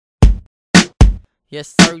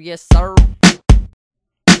Yes sir.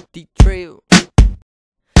 D.Trill.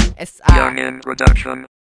 S.I. Youngin Production.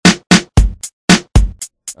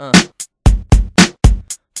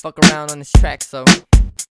 Fuck around on this track, so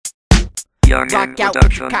Youngin rock out with your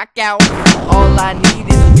Production. cock out. All I need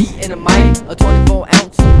is a beat and a mic, a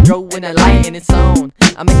 24-ounce throw in a light and it's on.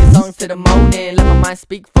 I'm making songs to the morning, let my mind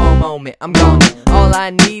speak for a moment. I'm gone. All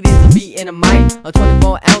I need is a beat and a mic, a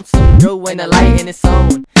 24-ounce throw in a light and it's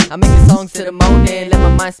on. I'm making songs to the morning, let my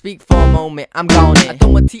mind speak for a moment. I'm gone. I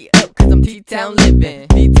throw my T up cause I'm T-Town living.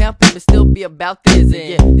 D-Town people still be about this. And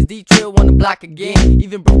yeah, it's D.Trill on the block again.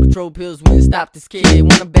 Even birth control pills wouldn't stop this kid.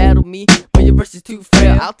 Wanna battle me, but your verse is too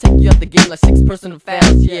frail. I'll take you out the game like 6 personal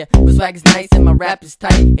fouls. Yeah, my swag is nice and my rap is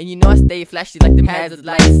tight. And you know I stay flashy like them hazard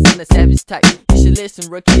lights. I'm the savage type. You should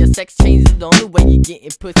listen, rookie. A sex change is the only way you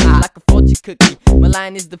getting pussy. Like a fortune cookie. My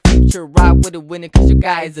line is the future. Ride with a winner cause your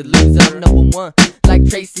guy is a loser. I'm #1 like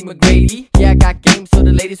Tracy McGrady. Yeah, I got games so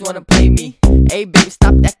the ladies wanna play me. Hey baby,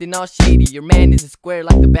 stop acting all shady. Your man isn't square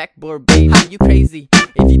like the backboard baby. Ha, you crazy.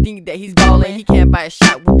 If you think that he's ballin', he can't buy a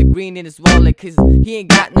shot with the green in his wallet. Cause he ain't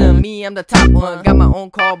got none of me, I'm the top one. Got my own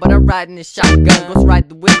car, but I ride in this shotgun. Ghost ride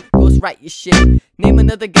the whip, ghost write your shit. Name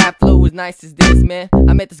another guy flow as nice as this, man.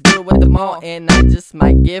 I met this girl at the mall and I just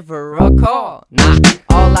might give her a call. Nah,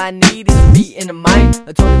 all I need is a beat and a mic,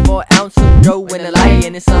 a 24-ounce of throw in a light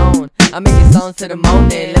and it's on. I'm making songs to the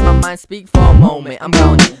morning, let my mind speak for a moment. I'm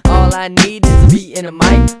gone. All I need is a beat and a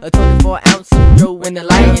mic, a 24-ounce of throw in the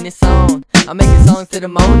light and it's on. I'm making songs to the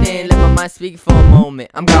morning, let my mind speak for a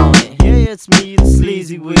moment. I'm gone. Yeah, it's me, the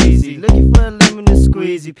sleazy wheezy, looking for a lemon and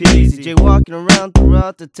squeezy peasy. Jay walking around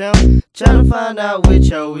throughout the town, trying to find out which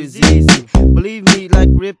hoe is easy. Believe me, like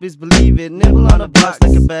Rippers, believe it. Nibble on a box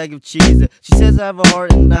like a bag of cheese. She says I have a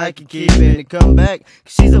heart and I can keep it. And come back,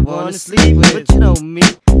 cause she's the one to sleep with. But you know me,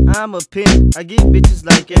 I'm a pimp. I get bitches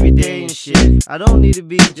like every day and shit. I don't need to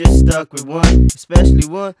be just stuck with one, especially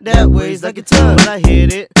one that weighs like a ton. But I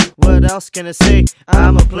hit it, what else can I say?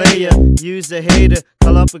 I'm a player, use a hater.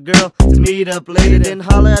 Call up a girl to meet up later, then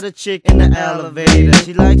holler at a chick in the elevator.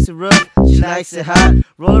 She likes it rough, she likes it hot.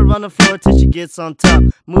 Roll her on the floor till she gets on top.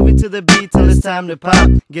 Moving to the beat till it's time to pop.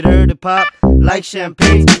 Get her to pop like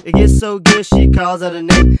champagne. It gets so good she calls out her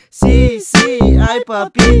name. C-C-I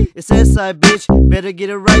poppy. It's S.I. bitch, better get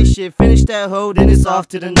it right shit. Finish that hoe, then it's off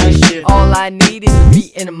to the night shit. All I need is a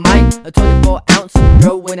beat and a mic, a 24-ounce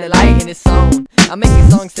throw in the light and it's on. I'm making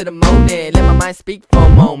songs to the morning, let my mind speak for a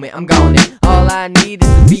moment. I'm gone. All I need is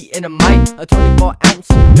a beat and a mic, a 24-ounce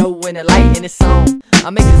throw in the light and it's on.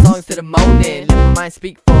 I'm making songs to the morning, let my mind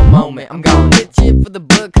speak for a moment. I'm gone. Hit you for the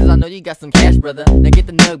bug, cause I know you got some cash, brother. Now get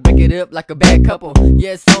the nug, break it up like a bad couple.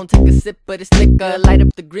 Yeah, it's on, take a sip of this liquor. Light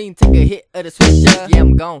up the green, take a hit of the swisher. Yeah,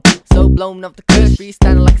 I'm gone, so blown off the cush.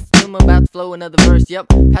 Freestyling like a swimmer, about to flow another verse. Yep,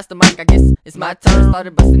 pass the mic, I guess it's my turn.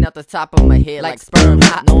 Started busting out the top of my head like sperm.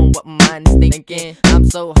 Not knowing what my mind is thinking. I'm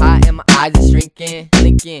so high and my eyes are shrinking.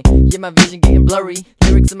 Blinking, yeah, my vision getting blurry.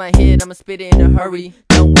 Lyrics in my head, I'ma spit it in a hurry.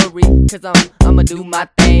 Don't worry, cause I'ma do my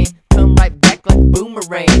thing. Come right back like a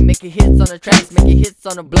boomerang. Making hits on the tracks, making hits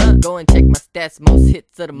on the blunt. Go and check my stats, most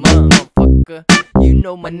hits of the month, motherfucker. You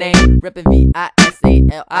know my name, reppin'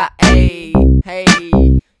 V-I-S-A-L-I-A. Hey.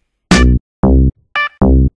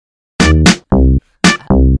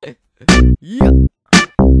 Yeah.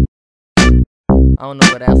 I don't know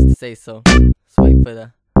what else to say, so let's wait for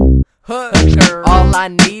the hooker. All I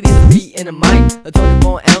need is a beat and a mic, a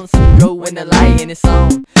 24-ounce throw in the light and it's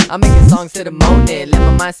on. I'm making songs to the morning, let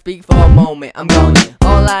my mind speak for a moment. I'm gone.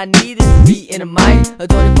 All I need is a beat and a mic, a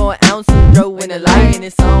 24-ounce throw in the light and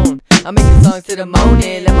it's on. I'm making songs to the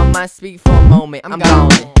morning, let my mind speak for a moment. I'm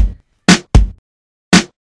gone.